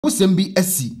sembi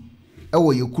asi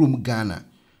ewo ye kurom Ghana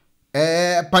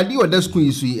padi oda school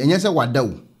yi so yi enye se wada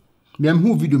wo me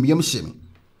hu video me yam hye me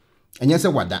enye se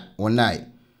wada online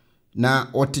na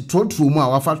oti trotro mu a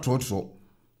wafa trotro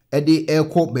ede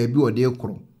ekọ baabi ode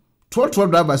ekro trotro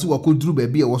driver se wakoduru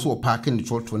baabi e wo so parking the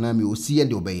trotro na me osi ye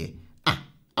de obeye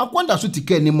akwanda so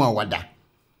tika ni mu a wada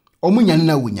omunyane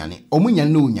na wonyane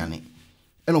omunyane na wonyane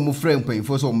eno mo frɛ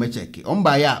mpanfo so mo cheke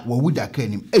omba ya wawuda ka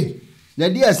nim na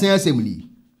di asen asɛmli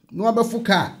no abɛfo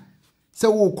ka sɛ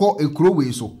wokɔ ekro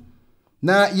we so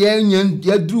na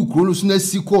ya duru kro no so na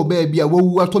sikɔ baabi a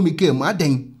wawu atomika mu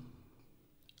adan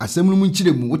asɛmnu mu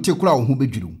nkyire mu wote kora wo ho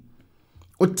bedwuru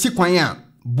wote kwan a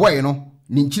boy no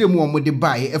ne nkyire mu wo de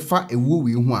bae ɛfa ewuo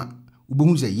we ho a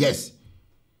wobehu sɛ yes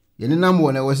yene nam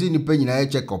wo na wose nipa nyina ya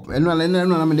check up eno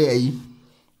na me de ayi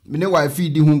me ne wifi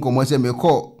di hu nkomo sɛ me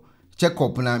kɔ check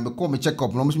up na me kɔ me check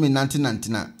up no mo so me nante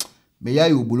na me ya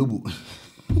yo bolobu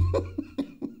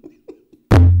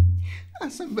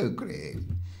asembe kre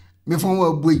me fon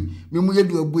wa boy me mu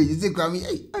yedu boy ze kwa me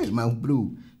ai ma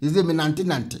bro ze me nante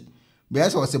be ya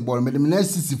so se bol me na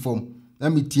sisi fom na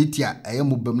me tietia aye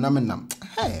mo bam na me nam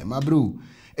ma bro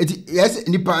eti yes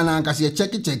nipa na anka se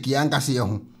check ya anka se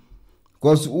ho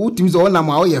cause utim zo na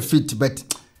ma o ye fit but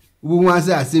wo wan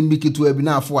se asembi kitu abi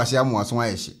na afo ase amoaso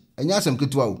ayehye enya asem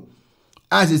kitu awo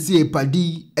asesi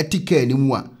epadi etika ni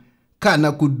mu a ka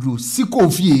na kodru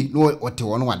sikofie no ote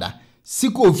wono wada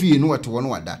sikofie no ote wono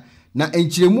wada na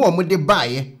enchiremu o mode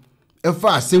baaye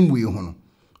efa asemwe ho no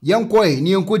yenkoe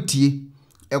ni yenkotie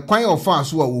ekwan ofa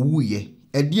so a wowuye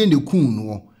edie ne kun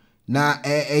no na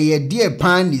eye die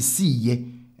pan ne siye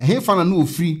ehefa na no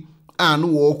ofiri a no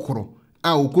wo okoro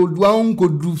a okodu an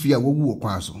kodru fi a wowu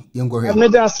okwan so yenkohe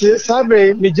medasi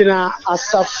sabe mijina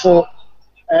asafo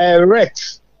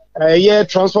rex ye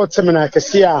transport terminal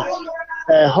kesia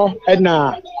ho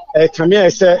na kamia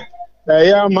ese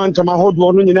ya mantoma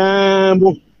hodo no nyina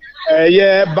mu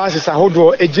ye basis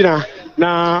ahodo ejina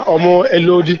na omo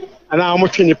elodi ana omo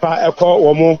twinipa ekọ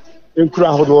omo nkura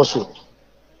ahodo so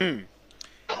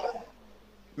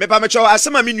me pa me cho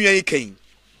asema me nua yi kan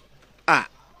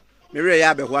me re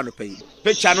ya be ho anopa yi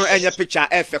picture no enye picture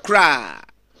efe kra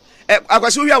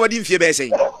akwase wi awadi mfie be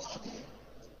sen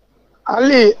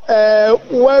Ali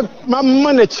we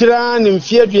mamma na kira ni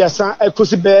mfie aduasa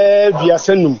ekosi be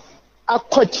aduasa num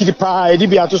akọ kiri pa edi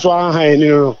bi atoso ahan ni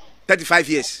no 35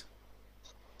 years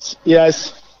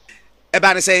yes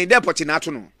eba ne say depot na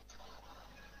ato no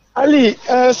Ali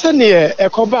sene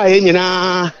ekoba ye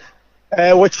nyina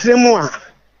wo kire mu a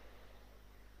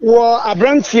wo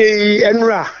abrantie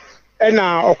enura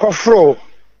na okofro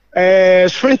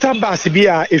sprinter bus bi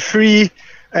a efiri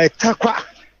takwa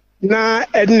na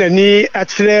ednani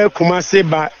akyere Kumasi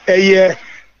ba eye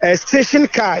station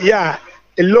car ya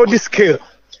a load scale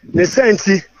the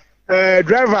senti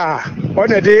driver on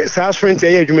the sa sprinter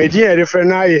ye dwumadi e refer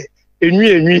na ye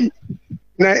enwi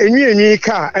na enwi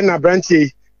car na branch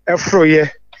efro ye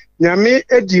nyame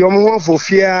edi omo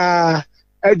fofia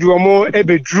edi omo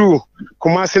ebedru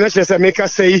Kumasi na chese meka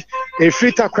sei e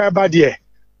free takwa ba de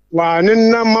wa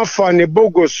nna mafa ne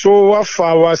bogo so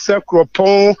afa wa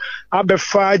sekropon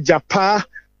abefa japa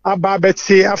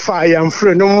ababeti afa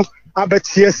yamfre no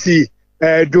abeti asi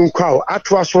dunkwaw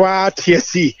atwa so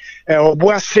atiasi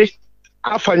obuase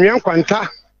afa nwankwanta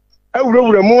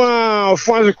awurawura mu a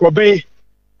ofanze koben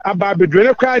ababedu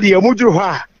ne kwa de amuduru ho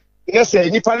a ne se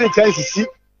nipa ne chansisi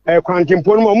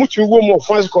kwankempo no mu tuwo mu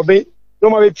ofanze koben no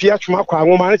ma be pia twuma kwa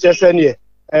nwoma ne chese ne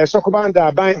sokobanda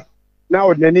aban na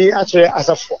odnani ache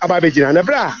asafo ababegina na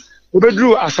bra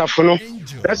obedru asafo no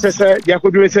sese dia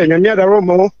koduru se nyamia da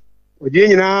romo odi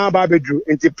nyina ababedru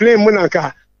enti plane mu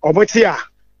nanka oboti a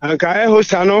anka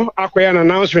hosta no akoya na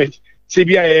announcement se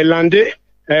bia e lande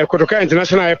Kotoka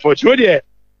International Airport no de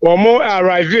omo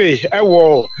arrive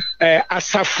ewo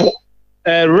asafo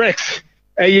Rex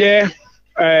eye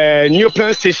new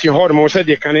plan station hall mo se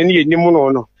de kanani enimu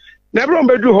no na bra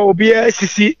obedru ho obi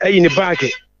asisi ayi ne bag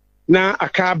na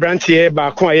aka branche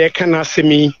ba ko aye kana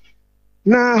semi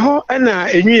na ho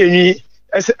na enwi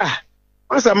ese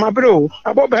asa mabro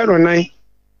aboba no nan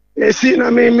esi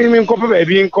na me nkopa ba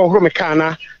bi nko horo me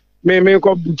kana me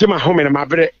nko jima ho me na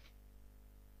mabre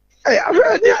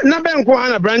na be nko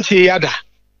ana branche yada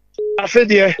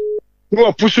afedie no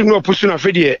opusu na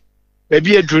afedie ba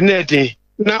bi edru na edin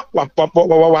na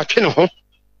wa twe ne ho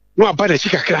no abada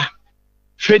chikakra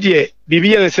fedie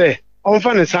bibi ye se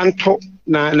onfa ne santo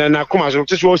na koma so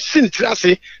so sin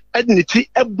tirase adniti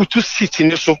abutu seat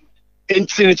ne so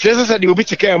enti ne tirase de obi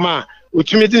tike ma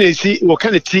otumi de na si wo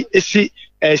kaneti esi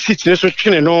seat ne so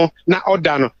twene no na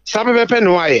order no sabebepe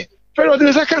no aye fero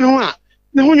de saka no a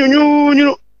ne ho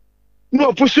nyonyo no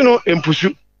opusu no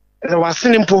empusu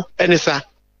wasene mpo ene sa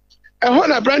ehɔ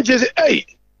na branches ei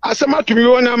asema to mi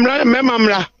wona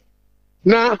mra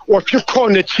na wɔtwe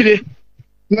kɔ na kyire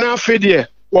na afedie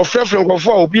wɔfrɛfrɛ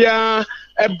nkɔfo a obia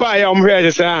ɛba ya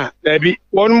ɔmhwɛ sɛ dabi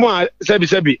wɔn mu a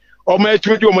sɛbi ɔma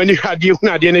atumi de ɔmani hwade hu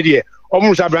ade ne de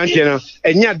ɔmo sa branches no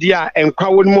enya de a enkwa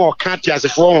wɔn mu ɔka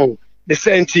tiasefo ho de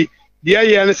senti de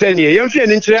ayɛ ne sɛ ne yɛmfie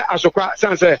ne nkyerɛ asokwa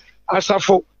sanse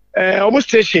asafo ɔmo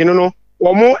station no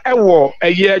ɔmo ɛwɔ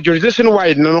ɛyɛ jurisdiction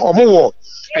wide no ɔmo wɔ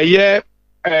ɛyɛ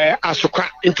asokwa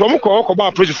nti ɔmo kɔ ba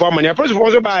approach for money approach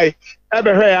for so by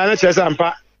ɛbɛhwɛ ya na kyerɛ sɛ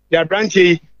ampa ya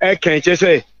branches ɛkan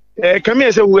kyerɛ sɛ kame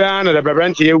sɛ wua na da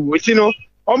branches ewu ti no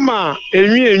ɔma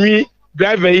enwi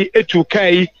driver yi etu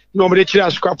kai na ɔmo de kyerɛ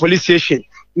asokwa police station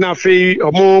na afei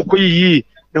ɔmo koyiyi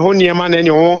ne ho nneɛma na ne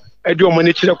ho ɛde ɔmo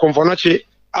ne kyerɛ konfɔnɔkye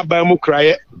aba mu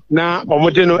kraye na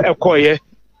ɔmo de no ɛkɔyɛ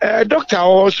doctor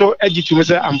also ejitu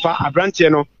say ampa abrantie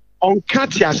no onka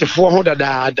tiasefo ho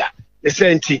dadaada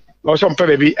esenti also mpa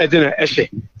baby e de na ehye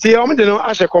ti omo de no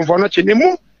ahye konfo no che ne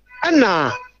mu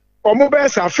ana omo be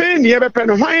sa fe ne be pe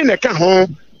no hwan na ka ho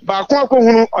ba ko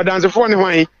akohunu odansefo ne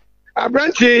hwan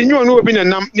abrantie nyu no obi na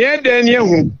nam ne ede ne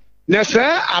ehu na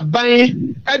sa aban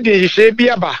e de hye bi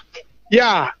aba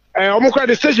ya omo kwa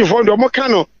de station for omo ka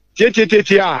no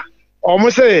tie a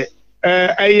omo say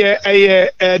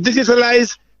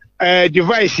digitalized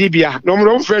device ibia no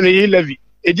mo friend yi levy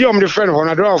edi om the friend for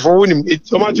na draw for wonim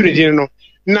o to the no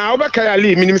na obaka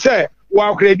ali minim say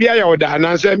wa akra bia ya oda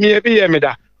na say me bi ye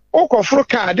meda o koforo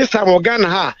car this time Ghana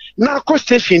ha na ko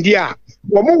station dia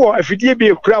wo mo wo afidie bi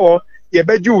ekura wo ye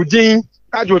bagi udin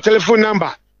ajo telephone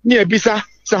number ni ebisa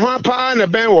se ho apa na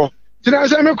ben wo tina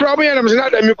say me kura bo ye na me na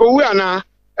da me ko wu ana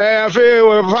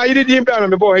afi fa yi din bia na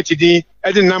me bo hd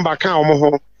e din number kan o mo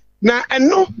ho na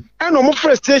eno mo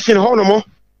first station ho no mo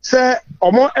se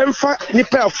omo emfa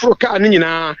nipa afro ka ne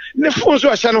nyina ne phone so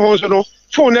ahya no ho so no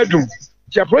phone adum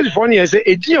ti approach phone ye se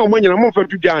edin omo nyina mo fa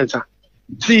dudu ansa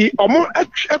ti omo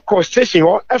eco station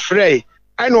ho afrey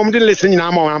I know omo de listen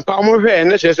nyina ma ampa omo hwe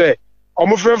ne che se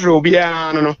omo frefre obi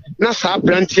a no na sa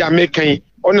branti amekan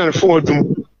ona ne phone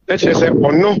adum ne che se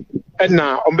ono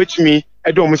na omo betumi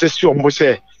e do omo se si omo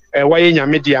se waye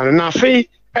nyame dia no na afei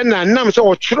na nam se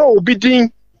o twero obi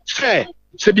din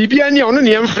se bibia ni ono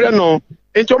ne emfre no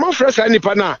enti omo frɛ sa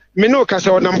nipa na me no ka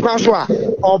sɛ onam kwa so a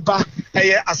oba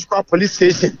ɛyɛ asokwa police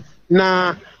station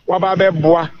na waba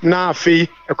bɛboa na afei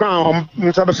ɛkwan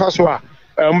nsa bɛfa so a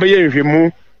ɔmo yɛ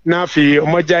nhwemu na afei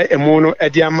ɔmo gya emu no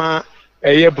ɛde ama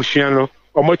ɛyɛ busua no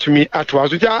ɔmo tumi atoa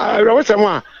so ja awosɛm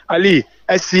a ali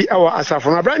asi ɛwɔ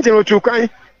asafo na branch no tu kwan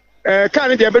ka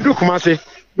ne de bɛdu kumase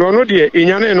na ɔno de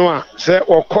enyane no a sɛ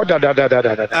ɔkɔ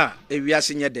dadadadada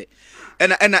ewiase nyɛ de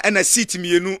ɛna seat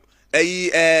mienu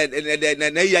ayi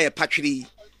na ya patwiri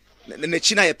na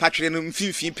china ya patwiri no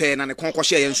mfimfin pe na ne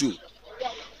konkɔhye ya nsu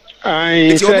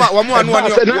ai se wo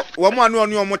mo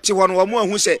anu omote ho no wo mo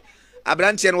ahu se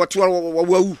abrantie no wote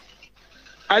wawu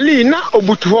ali na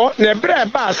obutu ho na ebre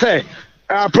ba se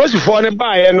prosifo ne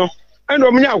ba ye no eno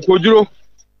omunya akoduro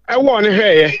ewo ne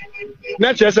hweye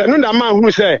na kyerɛ no da ma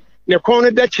hu se ne kon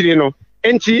ne dachiri no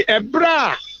enti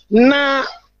ebra na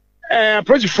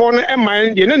prosifo no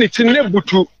eman de na ne tin ne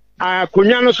butu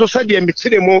akonya no so sade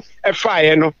emitire mu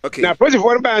efaaye no na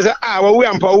prosifo no ba se wawu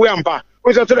ampa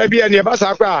o so tora bia ne ba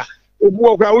sa kwa obu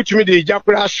okwa utumi de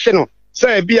jakura hye no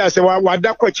se bia se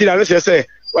wada kwachira no se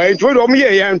wa ntwo do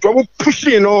ye ya ntwo bu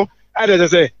pushi no ade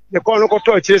se ne ko no ko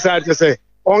to chire sa ade se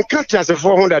on ka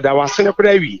tiasefo ho dada wasene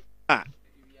kura wi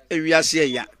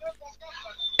ewiase ya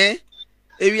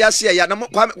ewiase ya na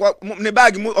ne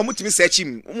bag mu omutimi search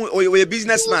him o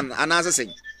businessman anase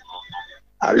sen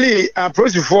ali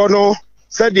prosifo no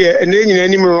said ene nyina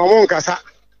anim no omo nkasa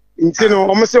nti no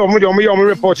omo se omo de omo ye omo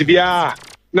report bia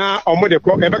na omo de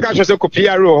ko ebeka hwe se ko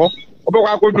PRO ho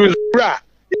obekwa ko du zura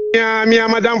ya mi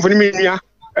madam fo ni mi nua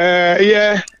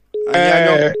ye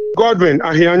Godwin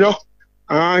ahianyo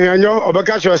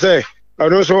obeka hwe se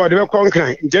ono so de be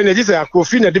konkran nje na ji se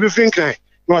akofi na de be finkran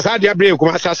no sa de abre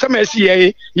kuma sa sama si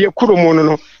ye kurumo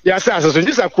no ya sa aso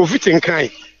nje sa akofi tinkran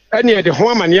ene de ho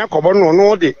amane yakobo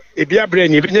no de ebia bre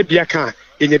ni ebia bia kan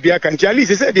enye bia kan ti ali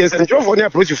se de sentrofo ne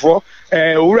approachfo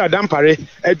owura dampare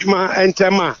adwuma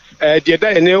entema de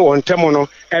da ene wontemo no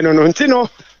eno no nti no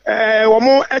wo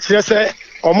mo ekire se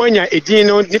omanya edin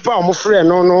no nipa o mo frɛ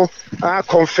no a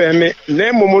confirm na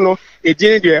emomu no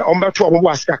edin de ombeto o mo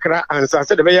asakra ansa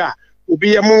se de be ya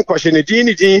obi ye mo nkwahye ne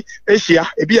din ehia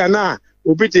ebia na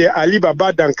obi de Ali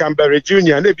Baba Dankambere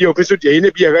Junior na bia obi so de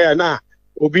ne bia ya na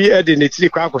obi ede ne tiri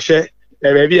kwa akohye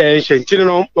baabi a enhye ntino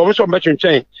no omo so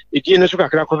mbetwentwen edin ne so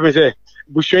kakra ko fe se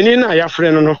bushwani na ya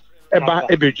frɛ no eba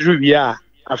ebeduru wi a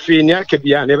afi ne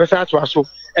akabia ne besa to aso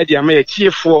e de ama ye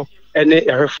tiefo ene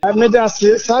ehwefo me da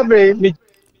sabe me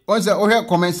onse o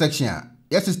comment section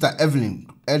yes sister Evelyn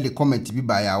the comment bi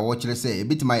by our watch say a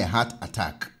bit my heart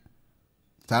attack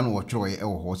tan wo twere e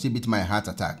wo say bit my heart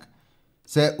attack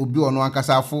say obi ono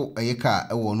ankasafo eyeka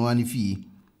e wo no anifie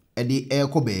e de e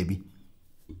ko baabi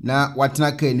na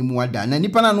watena ka ni mu wada na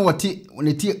nipa na no wote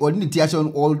ne ti odini ti ase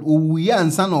owuya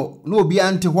ansa no na obi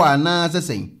ante ho ana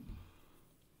sesen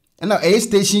na a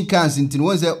station cans ntin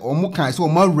won say omo kan say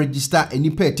omo register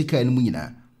enipa etika ni mu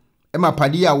nyina e ma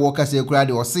pade ya wo ka say kura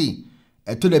de o say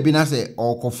eto da bi na say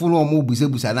okofo no omo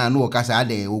busebusa na no ka say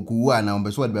ade okuwu ana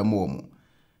ombe so de be mo omo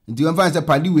nti won fa say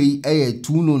pade we e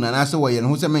tu no na na say wo ye no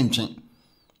ho say mentwen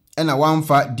e na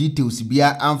wanfa details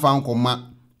bia amfa nkoma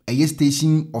a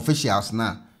station officials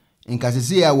na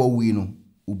nkasese ya wawi no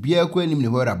obia kwa nim ne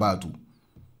hora about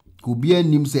ko bia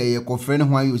nim se ye kofre ne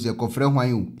hwan yo se kofre hwan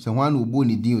yo se hwan no obo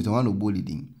ni din se hwan no obo ni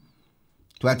din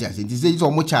to atia se nti se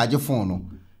mo charge phone no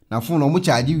na phone no mo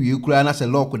charge wie kura na se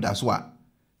lock da so a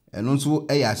eno nso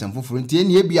e ya asem foforo nti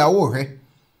ene e bia wo hwe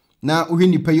na ohwe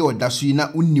nipa ye oda so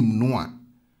na unnim no a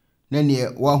na ne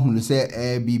wa hunu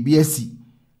se bibia si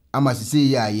ama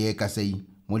sese ya ye kasai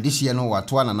modihye no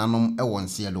wato anananom e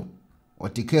wonse do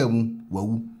otika mu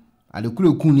wawu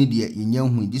adekure kun ni de yenya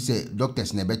hu di se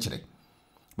doctors na be kire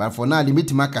but for now the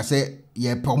metima ka se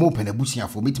ye promo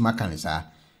penabusiafo metima kan sa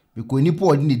because nipa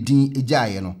odi ne din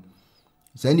ejaye no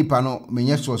se nipa no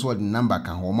menye so the number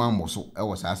kan ho mambo so e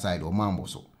wo sa side o mambo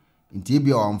so nti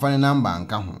bia o mfa ne number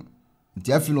nka ho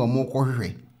nti afi no mo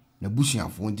kohwehwe na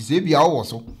busiafo nti se bia wo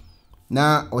so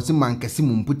na o se mankase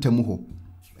mu mputamu ho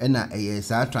ena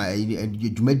sa tra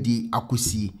adwumadi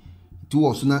akosi ti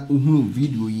wo so na uhunu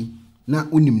video yi na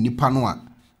unim nipa no a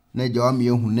na jawa me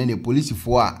ehunu na ne police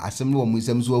fo a asem no mo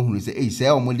nsem so ahunu se say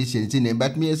o mo de hye ne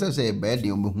but me say be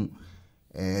de o mehu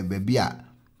baby a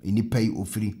nipa yi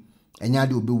ofiri enya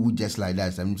de obewu just like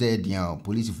that some say dia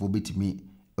police fo betimi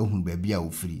ehunu baby a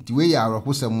ofiri ti we ya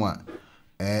arokosem a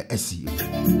asi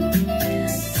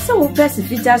so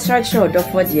specific structure do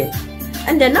for there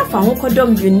and then na fa ho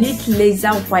kodom unique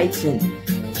laser whitening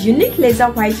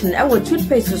I will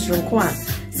toothpaste so a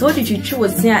so did you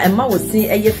choose here and ma was see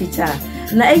a fita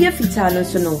na eye fita no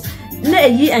so no na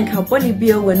eyi enka boni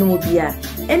bia wanu bia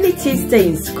any tea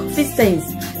stains, coffee stains,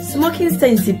 smoking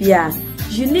stains bia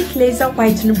unique laser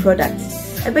whitening product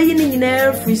ebe yin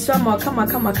nyina free so ma kama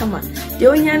de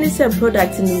onya ni say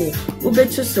product ni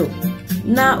ubetu so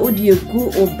na odi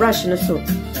egu o brush no so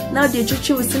na de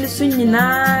chuchu usini so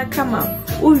nyina kama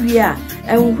uwia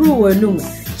enhuru wanum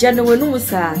jano wanum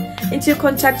sa into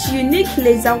contact unique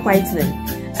laser whitening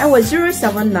I was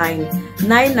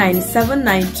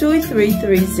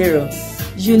 079-9979-2330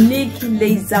 unique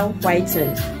laser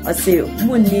whitening or say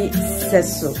muni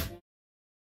seso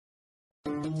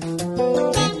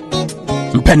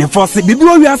Penifo se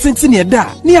bibiro wi asenti ne da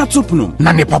ne atopnum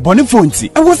na ne pabone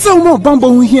fonti e wo se wo bambo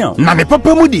hu hia na ne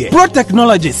papa mu de Pro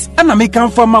Technologies ana me kan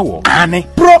fama wo ane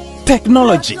Pro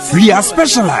Technologies. We are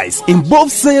specialized in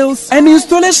both sales and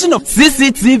installation of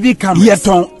CCTV cameras.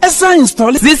 Yeton esa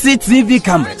install CCTV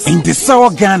cameras in the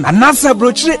South Ghana and NASA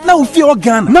brochure na ufi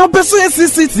Ghana. Now peso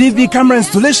CCTV camera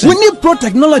installation. We need Pro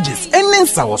Technologies and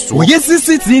Ninsawaso. We get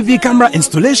CCTV camera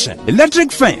installation,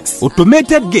 electric fence,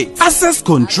 automated gate, access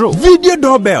control, video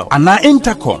doorbell, and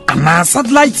intercom, and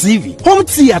satellite TV, home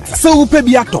theater. So upe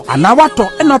biato, and wato,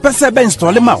 and pese be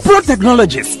install them out. Pro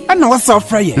Technologies and our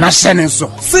software. Na shenenso.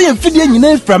 Say fidie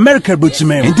nyina from America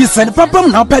brochimem enti sane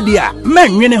papam na opedia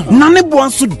manwene ho na ne bo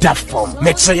anso da form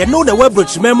me kire ye no the web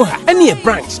brochimem ha ene e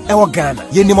branch e wo Ghana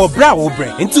ye ni mo bra wo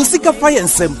bre enti sika fa ye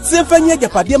nsem se fanya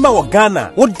japade ma wo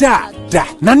Ghana wo da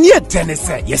na ne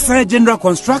tenese ye san general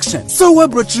construction so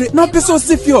web brochire na peso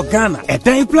si fi o Ghana e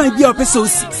dan plan bia peso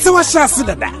si se wa sha se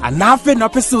dada ana afi na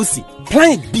peso si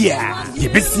plan bia ye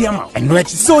besi ama eno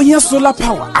echi so here solar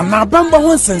power ana bamba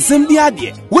ho nsensem bia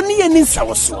de woni ye ni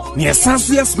nsawoso ne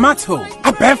sanso ye smart home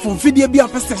abefo video bia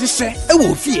pese hye e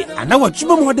wo fie ana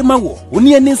watwuma mo de ma wo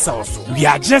woni ye ni nsawoso we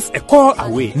are just a call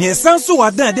away ne sanso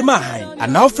wadan de ma han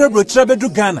ana ofre brochire bedu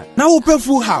Ghana na wo pe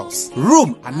full house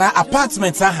room ana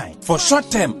apartment ahan for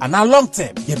short term ana long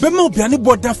term ye be ma obiane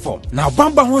border form na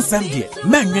bamba ho nsem de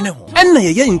manwene ho enna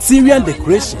ye interior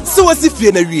decoration so wasi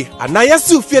fie na wie ana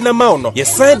yasu fie na ma no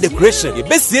yes sign decoration ye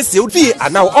besiesie odie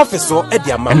ana office o e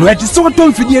dia ma no e so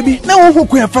tom fidie bi na wo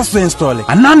hokun fa so install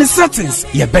ana ne settings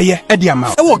ye beye e dia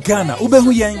ma e wo Ghana wo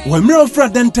behu yen wo mira ofra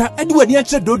denta e de wani a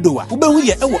che dodoa wo behu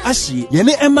ye e wo ahie ye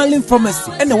ne Emerlin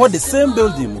Pharmacy e na wo the same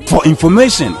building for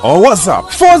information or WhatsApp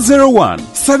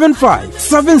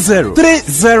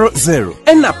 401-7570-300 080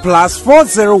 and a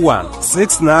 +401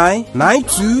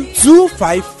 6992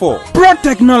 254. Pro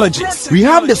Technologies. We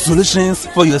have the solutions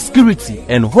for your security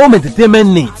and home entertainment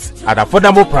needs at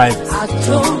affordable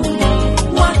prices.